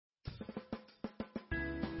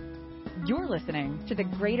You're listening to the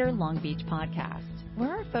Greater Long Beach Podcast,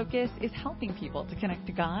 where our focus is helping people to connect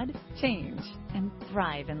to God, change, and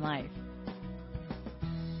thrive in life.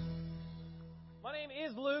 My name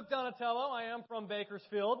is Luke Donatello. I am from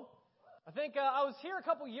Bakersfield. I think I was here a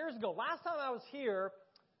couple years ago. Last time I was here,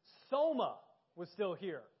 Soma was still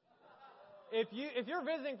here. If you're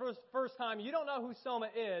visiting for the first time, you don't know who Soma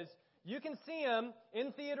is, you can see him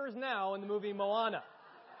in theaters now in the movie Moana.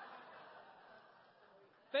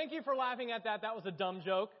 Thank you for laughing at that. That was a dumb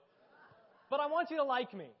joke. But I want you to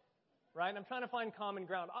like me, right? I'm trying to find common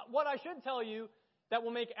ground. What I should tell you that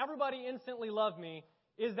will make everybody instantly love me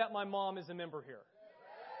is that my mom is a member here.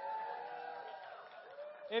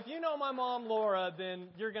 If you know my mom, Laura, then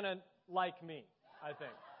you're going to like me, I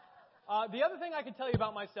think. The other thing I can tell you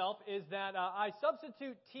about myself is that I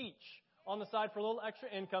substitute teach on the side for a little extra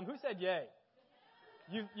income. Who said yay?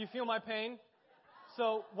 You feel my pain?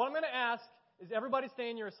 So what I'm going to ask is everybody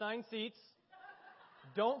stay in your assigned seats.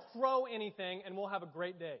 Don't throw anything, and we'll have a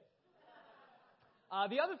great day.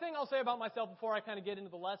 The other thing I'll say about myself before I kind of get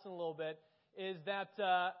into the lesson a little bit is that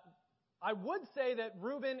I would say that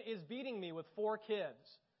Reuben is beating me with 4 kids.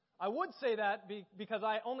 I would say that because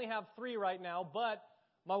I only have 3 right now, but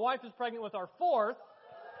my wife is pregnant with our 4th.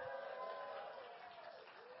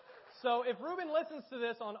 So if Reuben listens to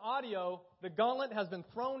this on audio, the gauntlet has been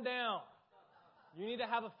thrown down. You need to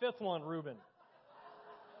have a 5th one, Reuben.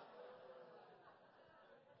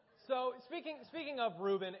 So speaking of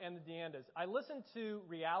Reuben and the Deandas, I listened to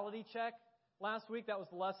Reality Check last week. That was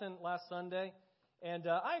the lesson last Sunday. And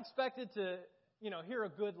I expected to, hear a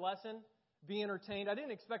good lesson, be entertained. I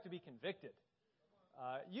didn't expect to be convicted.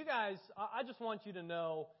 You guys, I just want you to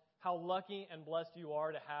know how lucky and blessed you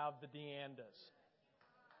are to have the Deandas.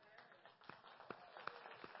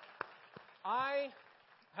 I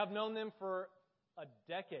have known them for a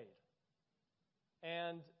decade,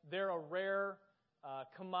 and they're a rare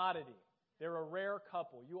commodity. They're a rare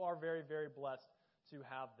couple. You are very, very blessed to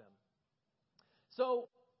have them. So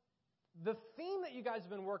the theme that you guys have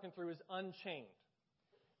been working through is Unchained.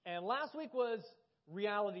 And last week was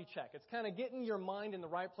Reality Check. It's kind of getting your mind in the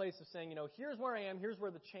right place of saying, here's where I am, here's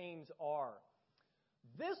where the chains are.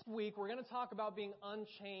 This week, we're going to talk about being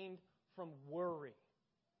unchained from worry.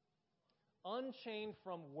 Unchained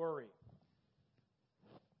from worry.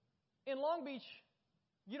 In Long Beach,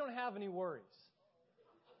 you don't have any worries,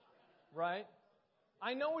 right?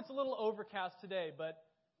 I know it's a little overcast today, but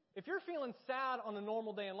if you're feeling sad on a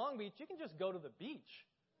normal day in Long Beach, you can just go to the beach,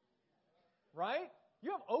 right? You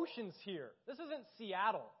have oceans here. This isn't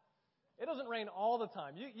Seattle. It doesn't rain all the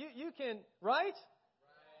time. You can, right?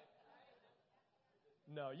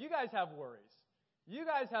 No, you guys have worries. You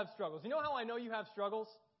guys have struggles. You know how I know you have struggles?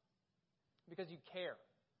 Because you care.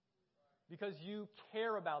 Because you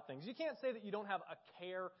care about things. You can't say that you don't have a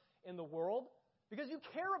care in the world because you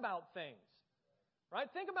care about things, right?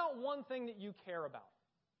 Think about one thing that you care about.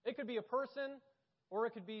 It could be a person or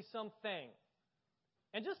it could be something.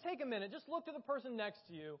 And just take a minute, just look to the person next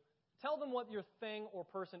to you, tell them what your thing or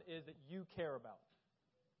person is that you care about.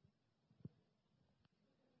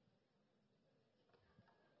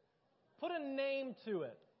 Put a name to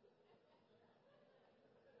it.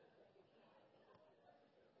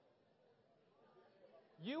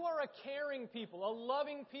 You are a caring people, a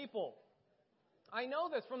loving people. I know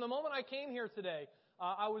this. From the moment I came here today,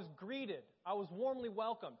 I was greeted. I was warmly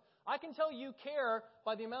welcomed. I can tell you care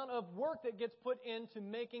by the amount of work that gets put into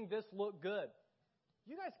making this look good.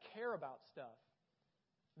 You guys care about stuff.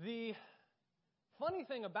 The funny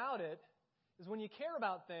thing about it is when you care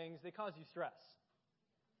about things, they cause you stress.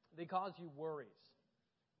 They cause you worries,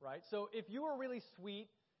 right? So if you were really sweet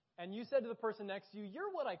and you said to the person next to you,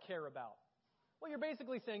 "You're what I care about," well, you're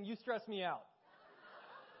basically saying, "You stress me out."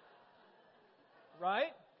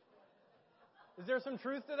 Right? Is there some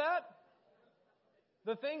truth to that?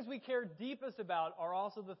 The things we care deepest about are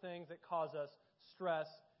also the things that cause us stress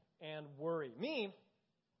and worry. Me,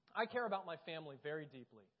 I care about my family very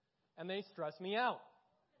deeply, and they stress me out.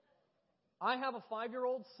 I have a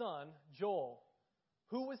 5-year-old son, Joel,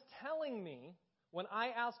 who was telling me when I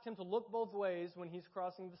asked him to look both ways when he's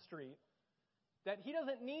crossing the street that he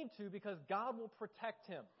doesn't need to because God will protect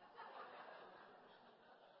him.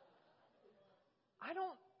 I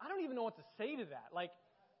don't even know what to say to that. Like,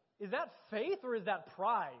 is that faith or is that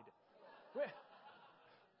pride?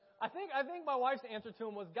 I think my wife's answer to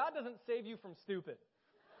him was, God doesn't save you from stupid.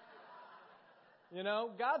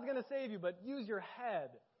 God's going to save you, but use your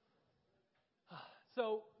head.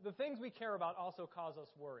 So the things we care about also cause us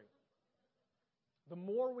worry. The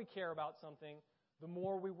more we care about something, the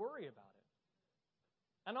more we worry about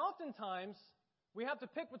it. And oftentimes, we have to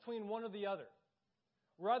pick between one or the other.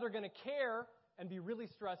 We're either going to care and be really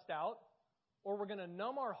stressed out, or we're going to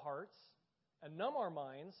numb our hearts and numb our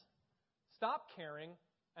minds, stop caring,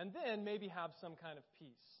 and then maybe have some kind of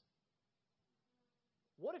peace.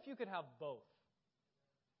 What if you could have both?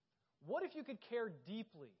 What if you could care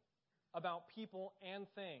deeply about people and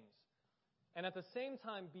things, and at the same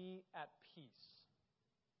time be at peace?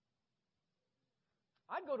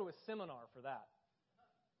 I'd go to a seminar for that.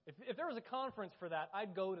 If there was a conference for that,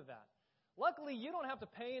 I'd go to that. Luckily, you don't have to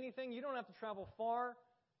pay anything. You don't have to travel far.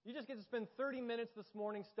 You just get to spend 30 minutes this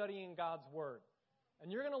morning studying God's Word.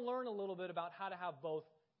 And you're going to learn a little bit about how to have both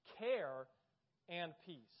care and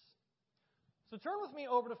peace. So turn with me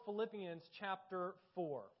over to Philippians chapter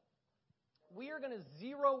 4. We are going to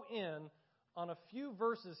zero in on a few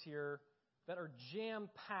verses here that are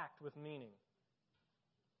jam-packed with meaning.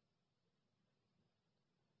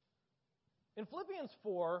 In Philippians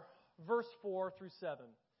 4, verse 4 through 7,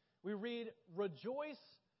 we read,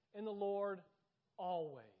 "Rejoice in the Lord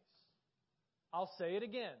always." I'll say it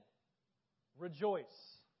again.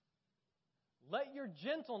 Rejoice. Let your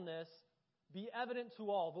gentleness be evident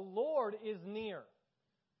to all. The Lord is near.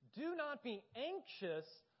 Do not be anxious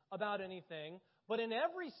about anything, but in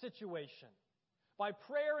every situation, by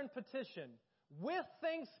prayer and petition, with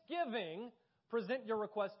thanksgiving, present your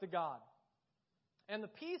requests to God. And the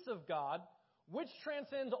peace of God, which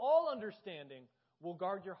transcends all understanding, will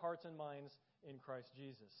guard your hearts and minds in Christ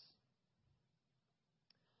Jesus.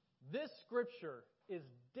 This scripture is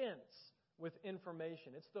dense with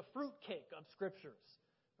information. It's the fruitcake of scriptures,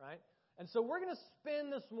 right? And so we're going to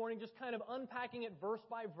spend this morning just kind of unpacking it verse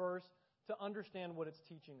by verse to understand what it's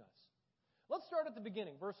teaching us. Let's start at the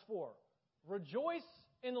beginning, verse 4. Rejoice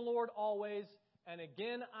in the Lord always, and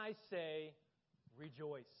again I say,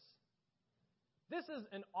 rejoice. This is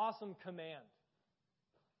an awesome command.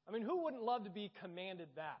 I mean, who wouldn't love to be commanded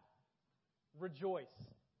that? Rejoice.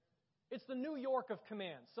 It's the New York of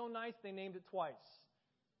commands. So nice they named it twice.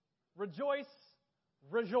 Rejoice,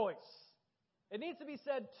 rejoice. It needs to be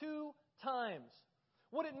said 2 times.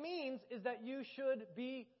 What it means is that you should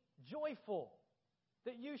be joyful,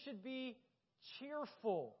 that you should be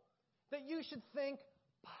cheerful, that you should think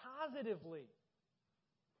positively.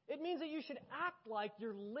 It means that you should act like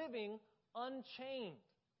you're living unchained.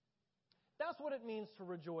 That's what it means to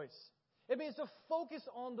rejoice. It means to focus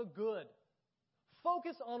on the good.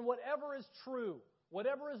 Focus on whatever is true,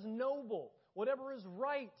 whatever is noble, whatever is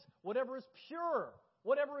right, whatever is pure,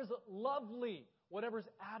 whatever is lovely, whatever is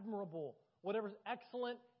admirable, whatever is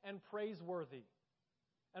excellent and praiseworthy.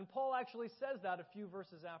 And Paul actually says that a few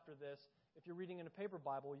verses after this. If you're reading in a paper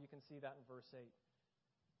Bible, you can see that in verse 8.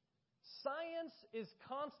 Science is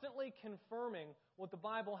constantly confirming what the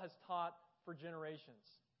Bible has taught for generations.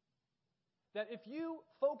 That if you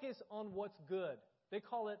focus on what's good, they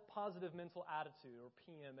call it positive mental attitude, or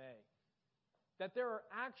PMA, that there are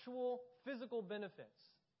actual physical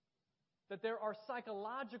benefits, that there are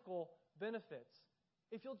psychological benefits,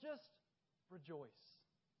 if you'll just rejoice.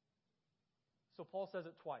 So Paul says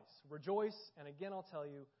it twice. Rejoice, and again I'll tell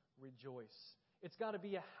you, rejoice. It's got to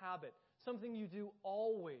be a habit, something you do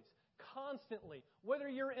always, constantly, whether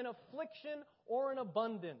you're in affliction or in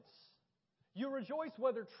abundance. You rejoice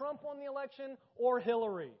whether Trump won the election or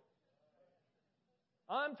Hillary.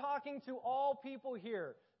 I'm talking to all people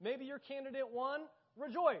here. Maybe your candidate won,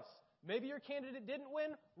 rejoice. Maybe your candidate didn't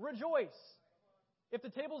win, rejoice. If the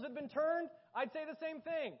tables had been turned, I'd say the same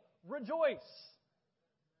thing. Rejoice.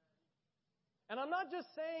 And I'm not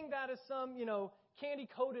just saying that as some,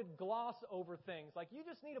 candy-coated gloss over things. Like, you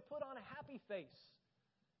just need to put on a happy face.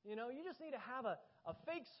 You just need to have a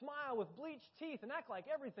fake smile with bleached teeth and act like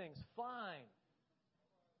everything's fine.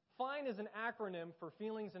 FINE is an acronym for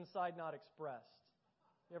feelings inside not expressed.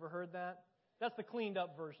 You ever heard that? That's the cleaned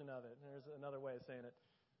up version of it. There's another way of saying it.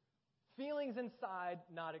 Feelings inside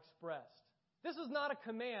not expressed. This is not a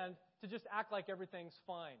command to just act like everything's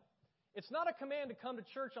fine. It's not a command to come to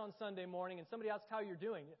church on Sunday morning and somebody asks how you're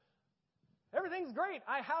doing. Everything's great.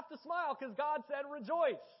 I have to smile because God said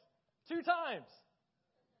rejoice 2 times.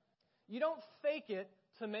 You don't fake it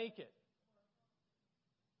to make it.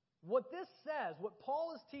 What this says, what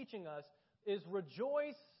Paul is teaching us, is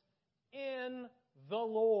rejoice in the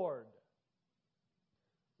Lord.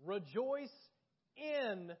 Rejoice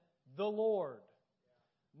in the Lord.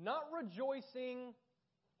 Not rejoicing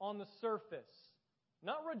on the surface.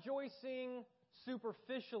 Not rejoicing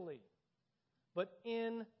superficially. But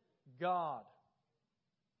in God.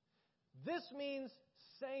 This means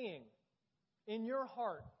saying in your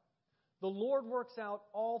heart, the Lord works out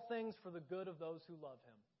all things for the good of those who love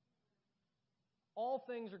Him. All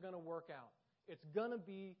things are going to work out. It's going to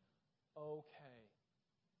be okay.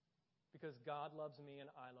 because God loves me and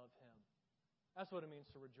I love Him. That's what it means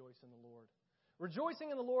to rejoice in the Lord.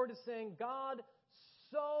 Rejoicing in the Lord is saying, God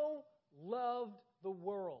so loved the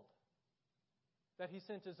world that He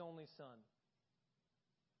sent His only Son.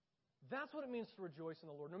 That's what it means to rejoice in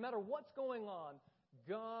the Lord. No matter what's going on,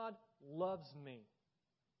 God loves me.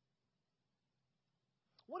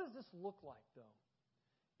 What does this look like, though?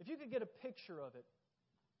 If you could get a picture of it,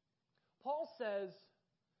 Paul says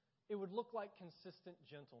it would look like consistent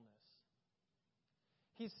gentleness.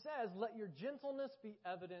 He says, let your gentleness be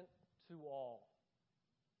evident to all.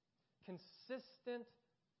 Consistent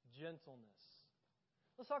gentleness.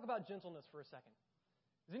 Let's talk about gentleness for a second.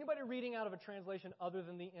 Is anybody reading out of a translation other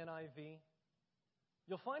than the NIV?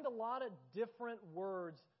 You'll find a lot of different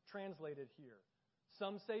words translated here.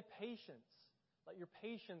 Some say patience. Let your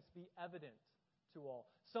patience be evident to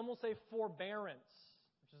all. Some will say forbearance,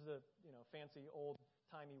 which is a fancy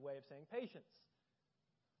old-timey way of saying patience.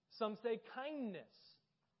 Some say kindness.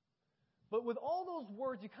 But with all those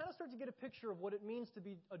words, you kind of start to get a picture of what it means to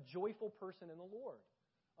be a joyful person in the Lord.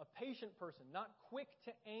 A patient person, not quick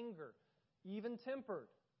to anger, even-tempered,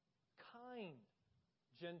 kind,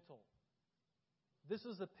 gentle. This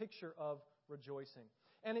is a picture of rejoicing.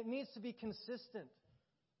 And it needs to be consistent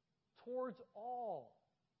towards all.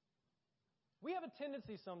 We have a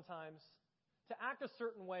tendency sometimes to act a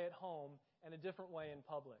certain way at home and a different way in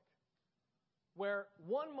public. Where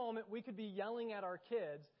one moment we could be yelling at our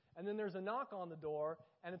kids, and then there's a knock on the door,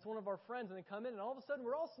 and it's one of our friends, and they come in, and all of a sudden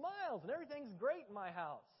we're all smiles, and everything's great in my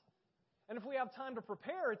house. And if we have time to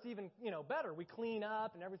prepare, it's even better. We clean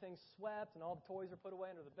up, and everything's swept, and all the toys are put away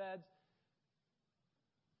under the beds.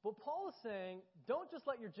 But Paul is saying, don't just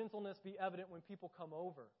let your gentleness be evident when people come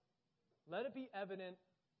over. Let it be evident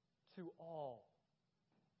to all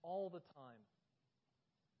the time.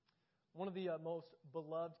 One of the most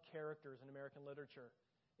beloved characters in American literature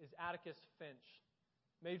is Atticus Finch,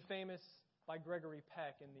 made famous by Gregory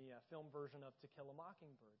Peck in the film version of To Kill a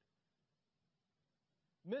Mockingbird.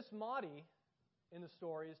 Miss Maudie in the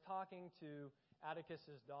story is talking to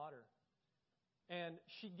Atticus's daughter, and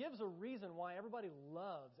she gives a reason why everybody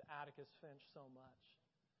loves Atticus Finch so much.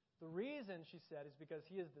 The reason, she said, is because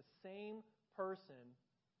he is the same person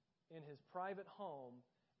in his private home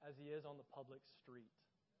as he is on the public street.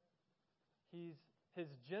 His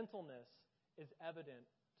gentleness is evident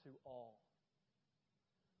to all.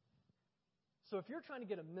 So if you're trying to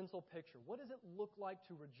get a mental picture, what does it look like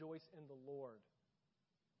to rejoice in the Lord?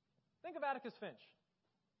 Think of Atticus Finch.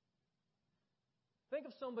 Think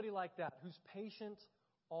of somebody like that who's patient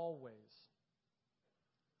always,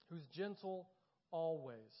 who's gentle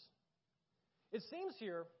always. It seems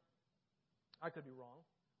here, I could be wrong,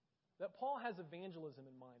 that Paul has evangelism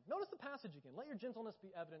in mind. Notice the passage again. Let your gentleness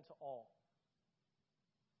be evident to all.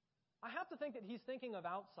 I have to think that he's thinking of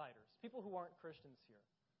outsiders, people who aren't Christians here.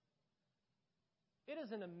 It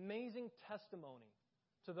is an amazing testimony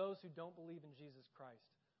to those who don't believe in Jesus Christ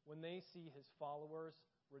when they see His followers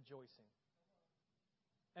rejoicing.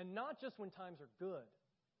 And not just when times are good,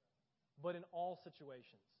 but in all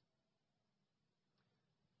situations.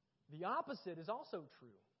 The opposite is also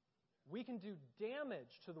true. We can do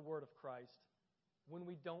damage to the Word of Christ when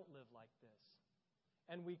we don't live like this.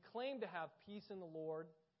 And we claim to have peace in the Lord,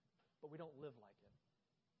 but we don't live like it.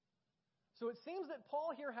 So it seems that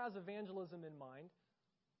Paul here has evangelism in mind,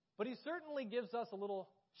 but he certainly gives us a little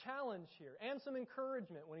challenge here and some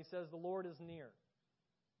encouragement when he says the Lord is near.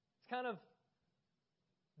 It's kind of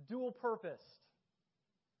dual purposed.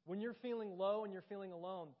 When you're feeling low and you're feeling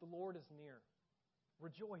alone, the Lord is near.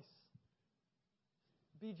 Rejoice.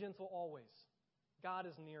 Be gentle always. God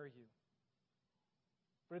is near you.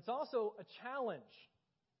 But it's also a challenge.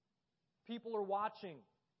 People are watching.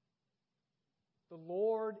 The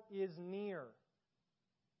Lord is near.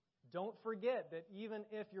 Don't forget that even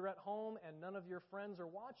if you're at home and none of your friends are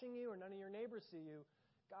watching you or none of your neighbors see you,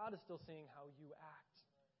 God is still seeing how you act.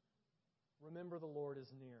 Remember, the Lord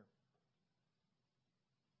is near.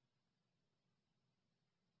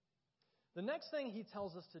 The next thing he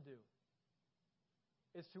tells us to do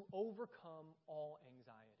is to overcome all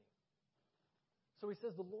anxiety. So he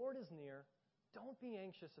says, the Lord is near. Don't be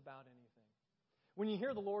anxious about anything. When you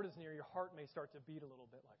hear the Lord is near, your heart may start to beat a little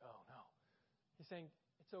bit like, oh no. He's saying,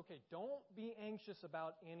 it's okay. Don't be anxious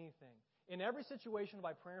about anything. In every situation,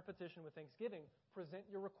 by prayer and petition with thanksgiving, present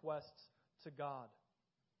your requests to God.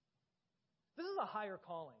 This is a higher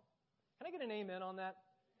calling. Can I get an amen on that?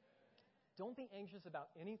 Don't be anxious about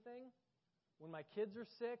anything. When my kids are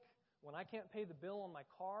sick, when I can't pay the bill on my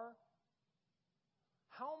car,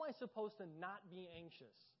 how am I supposed to not be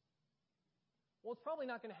anxious? Well, it's probably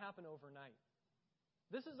not going to happen overnight.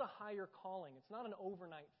 This is a higher calling. It's not an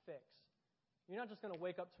overnight fix. You're not just going to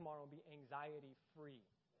wake up tomorrow and be anxiety-free.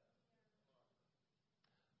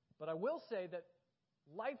 But I will say that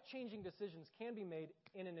life-changing decisions can be made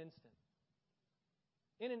in an instant.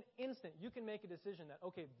 In an instant, you can make a decision that,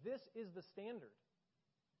 okay, this is the standard.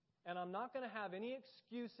 And I'm not going to have any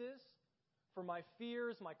excuses for my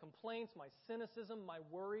fears, my complaints, my cynicism, my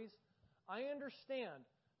worries. I understand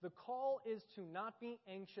the call is to not be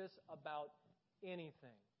anxious about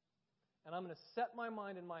anything. And I'm going to set my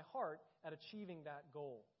mind and my heart at achieving that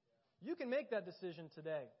goal. You can make that decision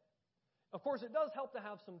today. Of course, it does help to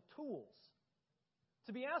have some tools.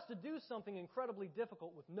 To be asked to do something incredibly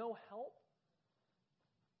difficult with no help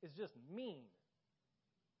is just mean.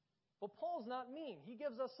 But Paul's not mean. He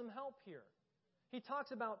gives us some help here. He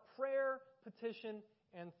talks about prayer, petition,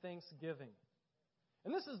 and thanksgiving.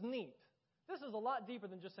 And this is neat. This is a lot deeper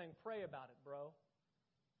than just saying, pray about it, bro.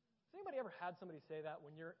 Has anybody ever had somebody say that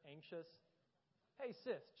when you're anxious? Hey,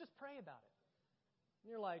 sis, just pray about it. And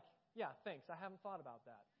you're like, yeah, thanks. I haven't thought about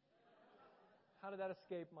that. How did that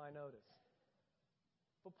escape my notice?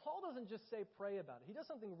 But Paul doesn't just say pray about it. He does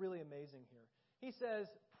something really amazing here. He says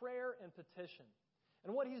prayer and petition.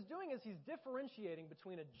 And what he's doing is he's differentiating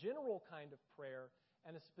between a general kind of prayer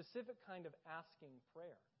and a specific kind of asking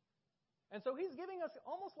prayer. And so he's giving us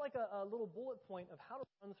almost like a little bullet point of how to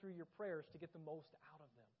run through your prayers to get the most out of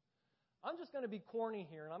them. I'm just going to be corny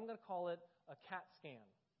here, and I'm going to call it a CAT scan.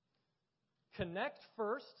 Connect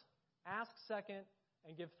first, ask second,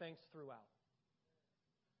 and give thanks throughout.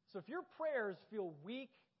 So if your prayers feel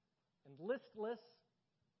weak and listless,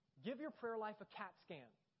 give your prayer life a CAT scan.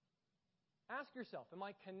 Ask yourself, am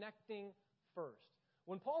I connecting first?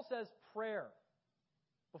 When Paul says prayer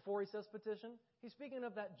before he says petition, he's speaking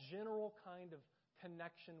of that general kind of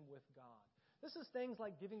connection with God. This is things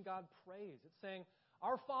like giving God praise. It's saying,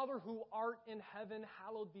 our Father who art in heaven,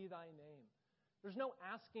 hallowed be thy name. There's no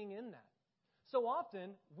asking in that. So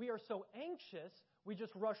often, we are so anxious, we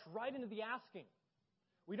just rush right into the asking.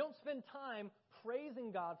 We don't spend time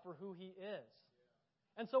praising God for who He is.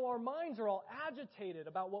 And so our minds are all agitated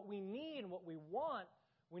about what we need and what we want.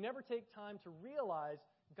 We never take time to realize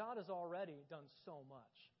God has already done so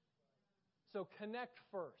much. So connect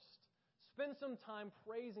first. Spend some time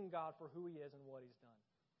praising God for who He is and what He's done.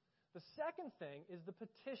 The second thing is the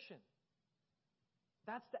petition.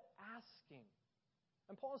 That's the asking.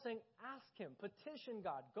 And Paul is saying, ask Him, petition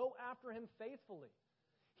God, go after Him faithfully.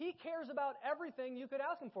 He cares about everything you could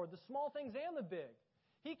ask Him for, the small things and the big.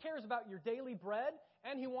 He cares about your daily bread,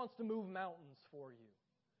 and He wants to move mountains for you.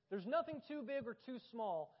 There's nothing too big or too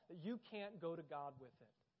small that you can't go to God with it.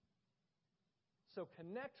 So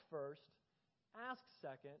connect first, ask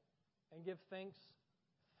second, and give thanks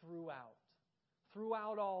throughout.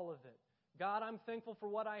 Throughout all of it. God, I'm thankful for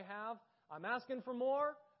what I have. I'm asking for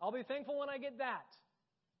more. I'll be thankful when I get that.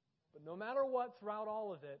 But no matter what, throughout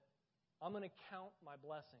all of it, I'm going to count my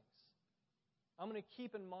blessings. I'm going to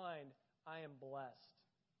keep in mind I am blessed.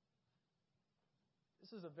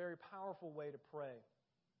 This is a very powerful way to pray.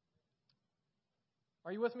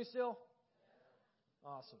 Are you with me still?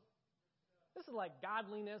 Awesome. This is like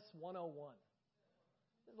Godliness 101.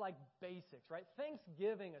 This is like basics, right?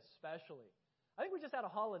 Thanksgiving especially. I think we just had a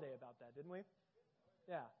holiday about that, didn't we?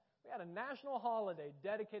 Yeah. We had a national holiday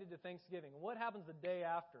dedicated to Thanksgiving. And what happens the day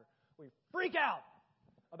after? We freak out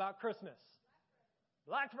about Christmas.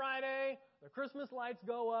 Black Friday, the Christmas lights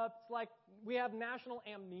go up. It's like we have national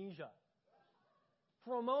amnesia.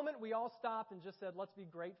 For a moment, we all stopped and just said, let's be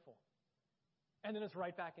grateful. And then it's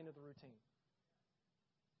right back into the routine.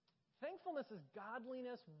 Thankfulness is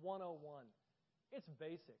Godliness 101. It's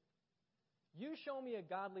basic. You show me a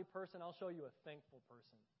godly person, I'll show you a thankful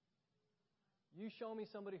person. You show me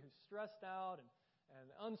somebody who's stressed out and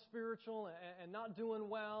unspiritual and not doing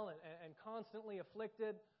well and constantly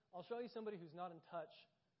afflicted, I'll show you somebody who's not in touch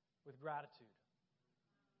with gratitude.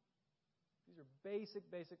 These are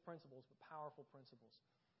basic principles, but powerful principles.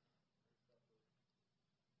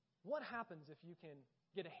 What happens if you can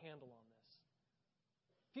get a handle on this?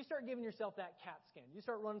 If you start giving yourself that CAT scan, you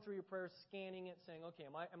start running through your prayers, scanning it, saying, okay,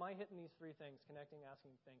 am I hitting these three things, connecting,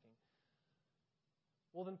 asking, thinking?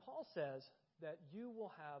 Well, then Paul says that you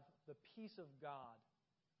will have the peace of God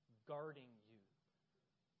guarding you.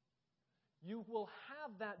 You will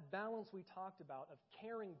have that balance we talked about of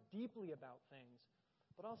caring deeply about things,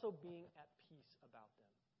 but also being at peace about them.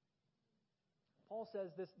 Paul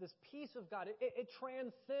says this peace of God, it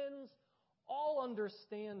transcends all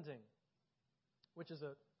understanding, which is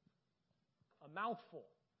a mouthful.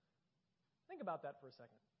 Think about that for a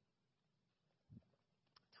second.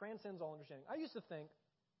 Transcends all understanding. I used to think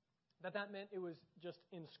that meant it was just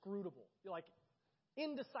inscrutable, like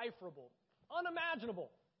indecipherable, unimaginable.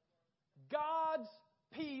 God's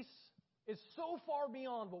peace is so far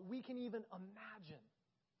beyond what we can even imagine.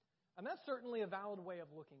 And that's certainly a valid way of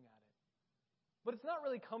looking at it. But it's not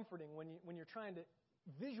really comforting when you're trying to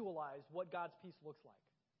visualize what God's peace looks like.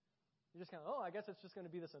 You're just kind of, I guess it's just going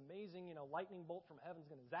to be this amazing, lightning bolt from heaven's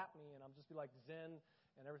going to zap me, and I'll just be like Zen,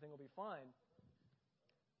 and everything will be fine.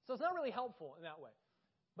 So it's not really helpful in that way.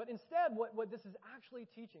 But instead, what this is actually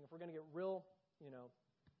teaching, if we're going to get real,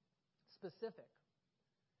 specific,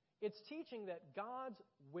 it's teaching that God's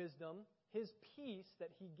wisdom, His peace that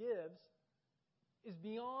He gives, is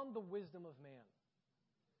beyond the wisdom of man.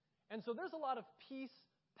 And so there's a lot of peace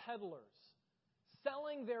peddlers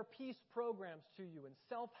selling their peace programs to you in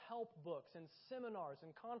self-help books and seminars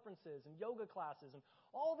and conferences and yoga classes and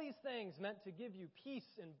all these things meant to give you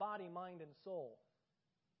peace in body, mind, and soul.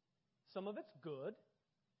 Some of it's good,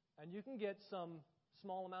 and you can get some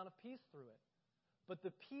small amount of peace through it. But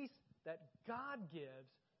the peace that God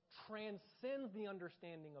gives transcends the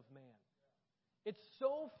understanding of man. It's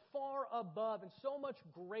so far above and so much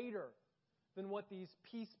greater than what these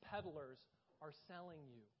peace peddlers are selling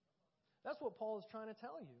you. That's what Paul is trying to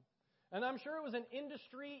tell you. And I'm sure it was an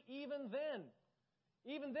industry even then.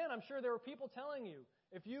 Even then, I'm sure there were people telling you,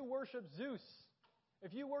 if you worship Zeus,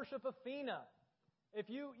 if you worship Athena, if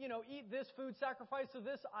you, eat this food, sacrifice to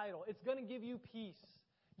this idol, it's going to give you peace.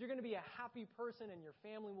 You're going to be a happy person and your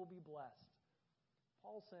family will be blessed.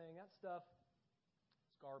 Paul's saying that stuff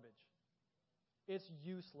is garbage. It's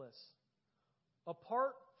useless.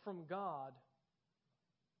 Apart from God,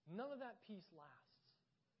 none of that peace lasts.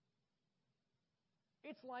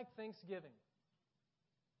 It's like Thanksgiving.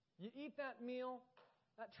 You eat that meal,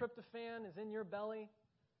 that tryptophan is in your belly,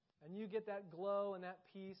 and you get that glow and that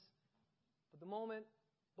peace. But the moment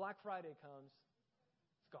Black Friday comes,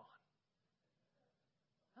 it's gone.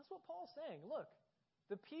 That's what Paul's saying. Look,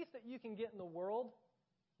 the peace that you can get in the world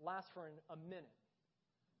lasts for a minute.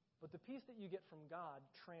 But the peace that you get from God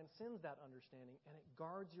transcends that understanding, and it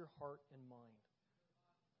guards your heart and mind.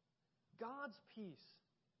 God's peace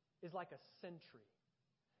is like a sentry.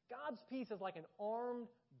 God's peace is like an armed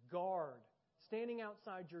guard standing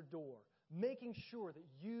outside your door, making sure that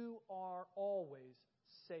you are always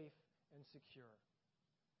safe and secure.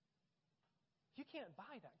 You can't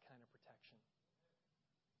buy that kind of protection.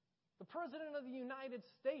 The President of the United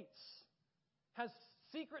States has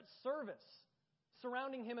Secret Service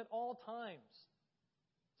surrounding him at all times.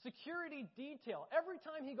 Security detail. Every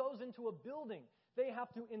time he goes into a building, they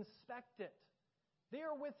have to inspect it. They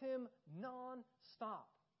are with him non-stop.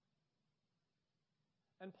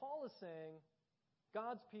 And Paul is saying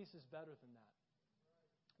God's peace is better than that.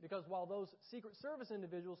 Because while those Secret Service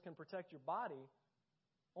individuals can protect your body,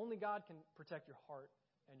 only God can protect your heart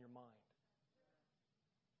and your mind.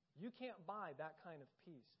 You can't buy that kind of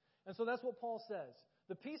peace. And so that's what Paul says.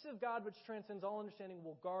 The peace of God which transcends all understanding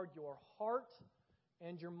will guard your heart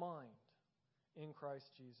and your mind in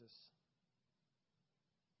Christ Jesus.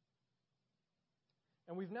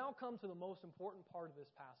 And we've now come to the most important part of this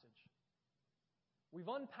passage. We've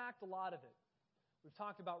unpacked a lot of it. We've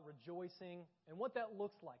talked about rejoicing and what that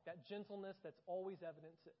looks like, that gentleness that's always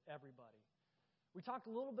evident to everybody. We talked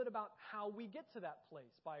a little bit about how we get to that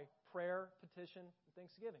place by prayer, petition, and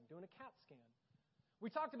thanksgiving, doing a CAT scan. We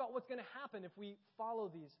talked about what's going to happen if we follow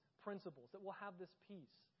these principles, that we'll have this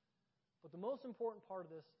peace. But the most important part of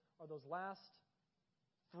this are those last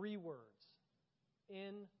 3 words,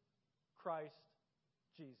 in Christ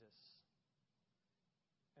Jesus.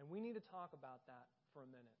 And we need to talk about that for a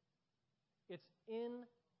minute. It's in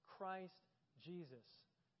Christ Jesus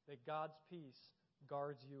that God's peace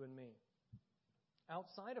guards you and me.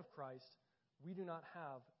 Outside of Christ, we do not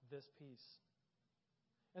have this peace.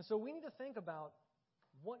 And so we need to think about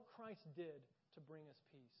what Christ did to bring us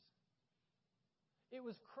peace. It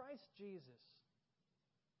was Christ Jesus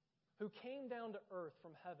who came down to earth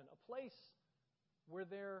from heaven, a place where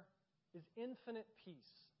there is infinite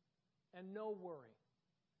peace and no worry.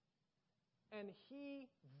 And He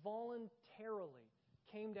voluntarily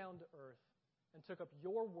came down to earth and took up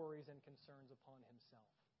your worries and concerns upon Himself.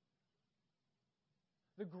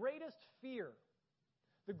 The greatest fear,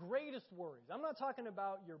 the greatest worries, I'm not talking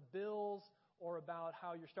about your bills or about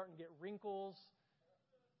how you're starting to get wrinkles,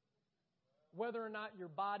 whether or not your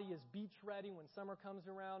body is beach ready when summer comes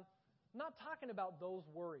around. I'm not talking about those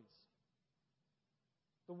worries.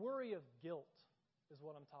 The worry of guilt is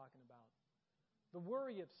what I'm talking about. The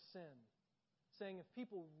worry of sin, saying if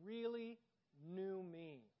people really knew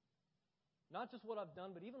me, not just what I've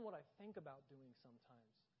done, but even what I think about doing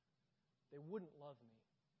sometimes, they wouldn't love me.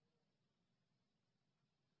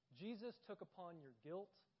 Jesus took upon your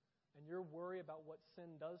guilt and your worry about what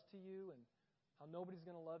sin does to you and how nobody's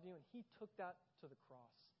going to love you, and he took that to the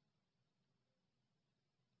cross.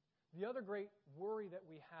 The other great worry that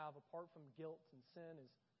we have, apart from guilt and sin, is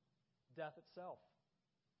death itself.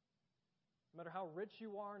 No matter how rich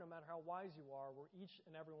you are, no matter how wise you are, we're each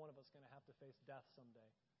and every one of us going to have to face death someday.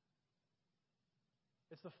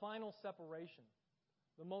 It's the final separation,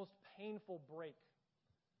 the most painful break.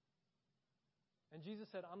 And Jesus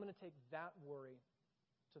said, I'm going to take that worry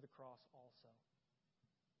to the cross also.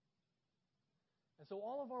 And so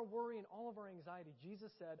all of our worry and all of our anxiety,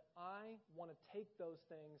 Jesus said, I want to take those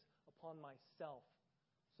things upon myself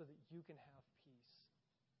so that you can have peace.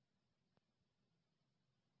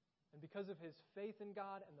 And because of his faith in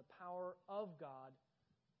God and the power of God,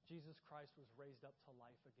 Jesus Christ was raised up to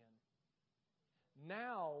life again.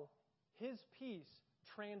 Now, his peace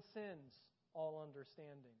transcends all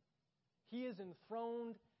understanding. He is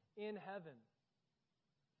enthroned in heaven,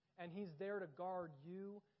 and he's there to guard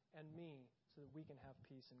you and me so that we can have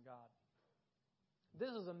peace in God.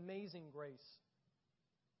 This is amazing grace.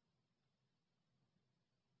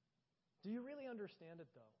 Do you really understand it,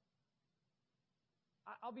 though?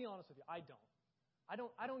 I'll be honest with you, I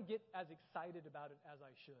don't. I don't get as excited about it as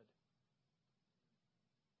I should.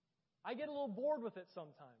 I get a little bored with it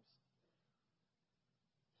sometimes.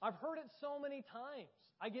 I've heard it so many times.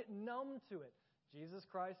 I get numb to it. Jesus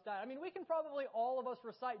Christ died. I mean, we can probably, all of us,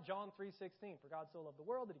 recite John 3:16. For God so loved the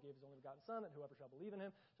world that he gave his only begotten Son, that whoever shall believe in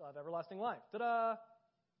him shall have everlasting life. Ta-da!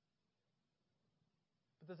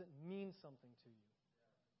 But does it mean something to you?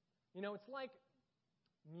 You know, it's like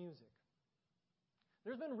music.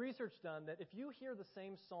 There's been research done that if you hear the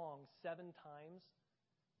same song 7 times,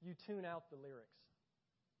 you tune out the lyrics.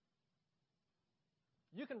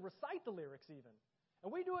 You can recite the lyrics even.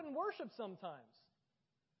 And we do it in worship sometimes.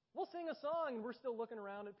 We'll sing a song and we're still looking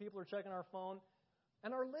around at people or checking our phone,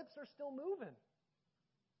 and our lips are still moving.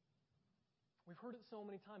 We've heard it so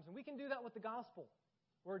many times. And we can do that with the gospel,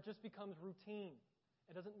 where it just becomes routine.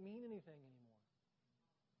 It doesn't mean anything anymore.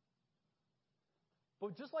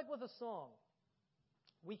 But just like with a song,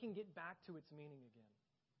 we can get back to its meaning again.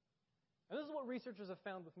 And this is what researchers have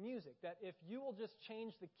found with music, that if you will just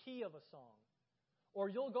change the key of a song, or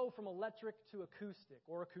you'll go from electric to acoustic,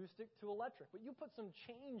 or acoustic to electric, but you put some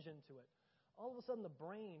change into it, all of a sudden the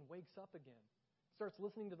brain wakes up again, starts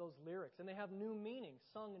listening to those lyrics, and they have new meaning,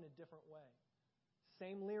 sung in a different way.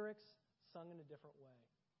 Same lyrics, sung in a different way.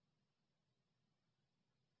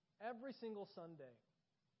 Every single Sunday,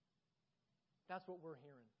 that's what we're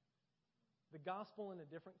hearing. The gospel in a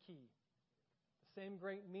different key. The same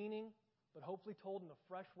great meaning, but hopefully told in a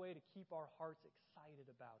fresh way to keep our hearts excited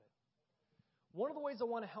about it. One of the ways I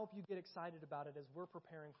want to help you get excited about it as we're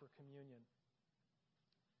preparing for communion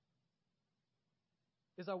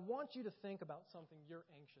is I want you to think about something you're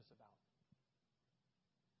anxious about.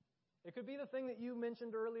 It could be the thing that you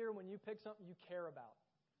mentioned earlier when you pick something you care about.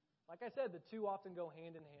 Like I said, the two often go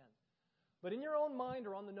hand in hand. But in your own mind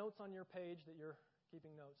or on the notes on your page that you're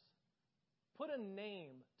keeping notes, put a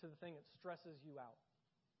name to the thing that stresses you out.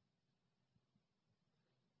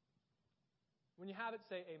 When you have it,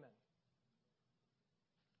 say amen.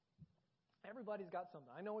 Everybody's got something.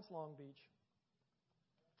 I know it's Long Beach,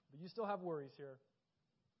 but you still have worries here.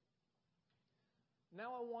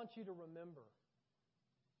 Now I want you to remember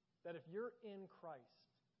that if you're in Christ,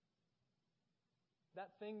 that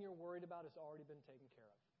thing you're worried about has already been taken care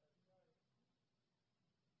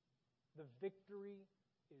of. The victory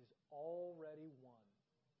is already won.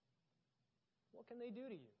 What can they do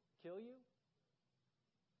to you? Kill you?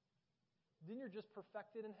 Then you're just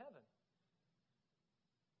perfected in heaven.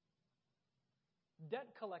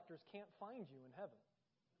 Debt collectors can't find you in heaven.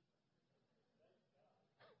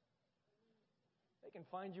 They can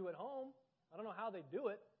find you at home. I don't know how they do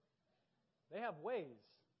it. They have ways.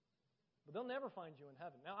 But they'll never find you in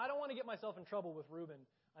heaven. Now, I don't want to get myself in trouble with Reuben.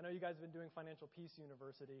 I know you guys have been doing Financial Peace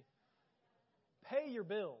University. Pay your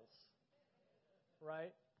bills,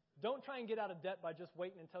 right? Don't try and get out of debt by just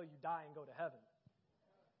waiting until you die and go to heaven.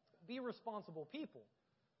 Be responsible people.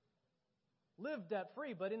 Live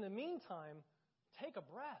debt-free, but in the meantime, take a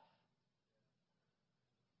breath.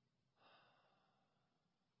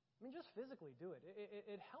 I mean, just physically do it.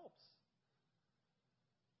 It helps.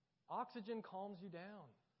 Oxygen calms you down.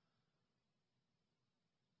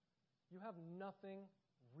 You have nothing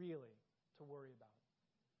really to worry about.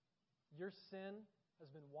 Your sin has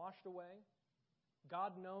been washed away.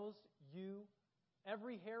 God knows you,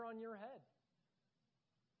 every hair on your head.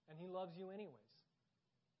 And He loves you anyways.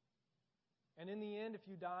 And in the end, if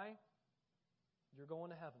you die, you're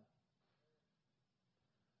going to heaven.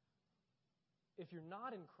 If you're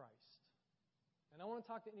not in Christ, and I want to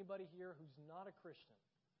talk to anybody here who's not a Christian,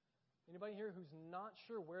 Anybody here who's not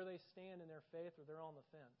sure where they stand in their faith or they're on the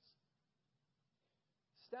fence?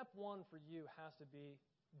 Step one for you has to be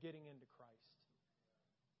getting into Christ.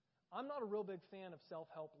 I'm not a real big fan of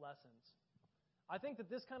self-help lessons. I think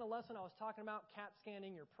that this kind of lesson I was talking about, CAT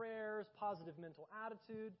scanning your prayers, positive mental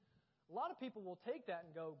attitude, a lot of people will take that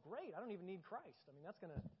and go, great, I don't even need Christ. I mean, that's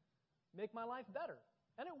going to make my life better.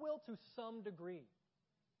 And it will to some degree.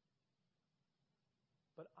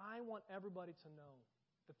 But I want everybody to know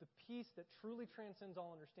that the peace that truly transcends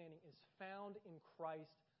all understanding is found in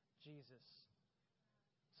Christ Jesus.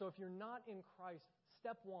 So if you're not in Christ,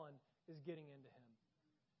 step one is getting into Him.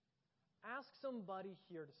 Ask somebody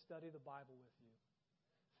here to study the Bible with you.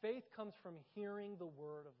 Faith comes from hearing the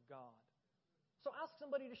Word of God. So ask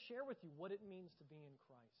somebody to share with you what it means to be in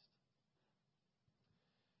Christ.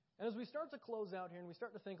 And as we start to close out here and we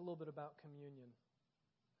start to think a little bit about communion,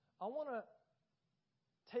 I want to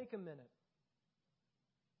take a minute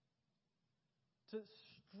to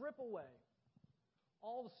strip away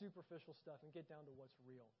all the superficial stuff and get down to what's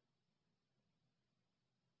real.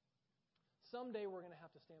 Someday we're going to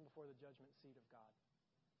have to stand before the judgment seat of God.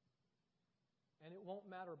 And it won't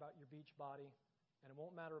matter about your beach body, and it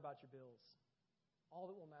won't matter about your bills. All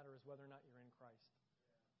that will matter is whether or not you're in Christ.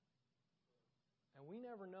 And we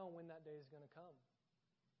never know when that day is going to come.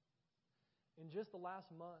 In just the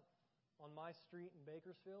last month, on my street in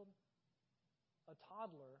Bakersfield, a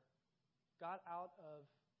toddler got out of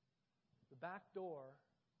the back door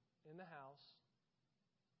in the house,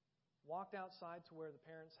 walked outside to where the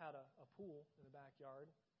parents had a pool in the backyard,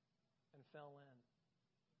 and fell in.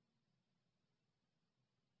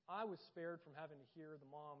 I was spared from having to hear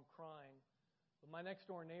the mom crying, but my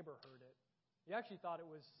next-door neighbor heard it. He actually thought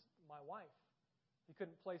it was my wife. He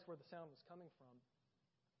couldn't place where the sound was coming from.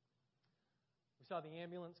 We saw the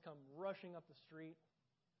ambulance come rushing up the street.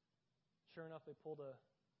 Sure enough, they pulled a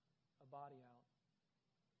body out.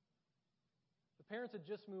 The parents had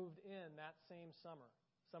just moved in that same summer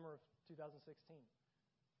of 2016.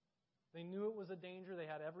 They knew it was a danger. They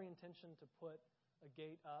had every intention to put a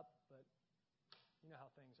gate up, but you know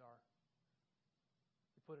how things are.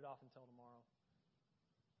 We put it off until tomorrow.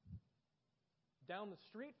 Down the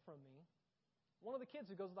street from me, one of the kids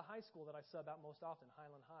who goes to the high school that I sub out most often,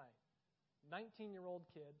 Highland High, 19-year-old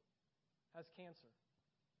kid, has cancer.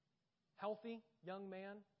 Healthy, young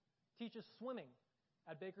man, teaches swimming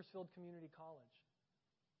at Bakersfield Community College.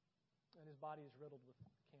 And his body is riddled with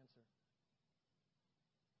cancer.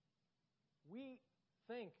 We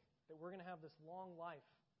think that we're going to have this long life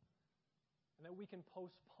and that we can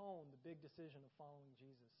postpone the big decision of following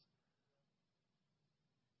Jesus.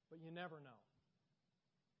 But you never know.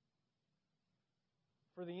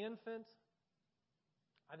 For the infant,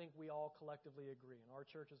 I think we all collectively agree. In our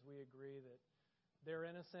churches, we agree that they're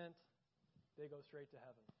innocent, they go straight to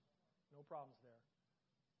heaven. No problems there.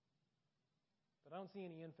 But I don't see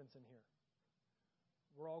any infants in here.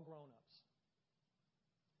 We're all grown-ups.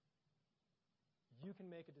 You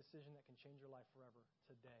can make a decision that can change your life forever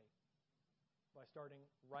today by starting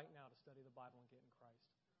right now to study the Bible and get in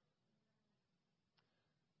Christ.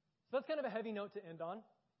 So that's kind of a heavy note to end on.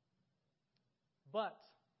 But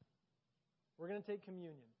we're going to take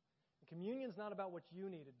communion. And communion is not about what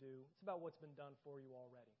you need to do. It's about what's been done for you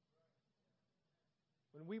already.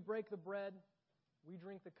 When we break the bread, we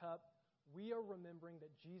drink the cup, we are remembering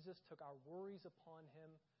that Jesus took our worries upon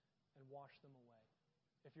Him and washed them away.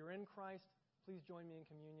 If you're in Christ, please join me in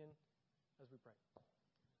communion as we pray.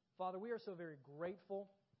 Father, we are so very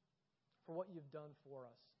grateful for what you've done for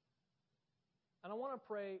us. And I want to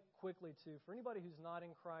pray quickly, too, for anybody who's not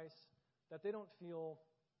in Christ, that they don't feel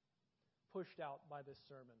pushed out by this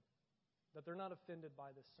sermon, that they're not offended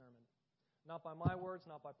by this sermon. Not by my words,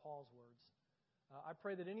 not by Paul's words. I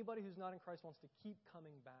pray that anybody who's not in Christ wants to keep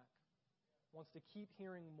coming back, wants to keep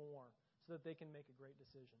hearing more so that they can make a great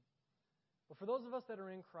decision. But for those of us that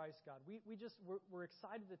are in Christ, God, we're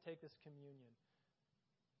excited to take this communion.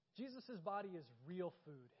 Jesus' body is real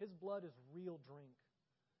food. His blood is real drink.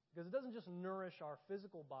 Because it doesn't just nourish our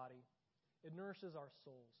physical body, it nourishes our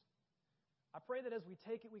souls. I pray that as we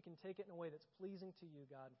take it, we can take it in a way that's pleasing to you,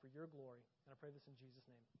 God, and for your glory. And I pray this in Jesus'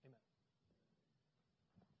 name. Amen.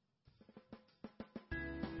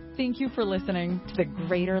 Thank you for listening to the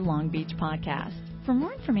Greater Long Beach Podcast. For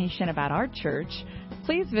more information about our church,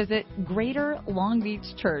 please visit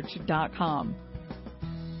greaterlongbeachchurch.com.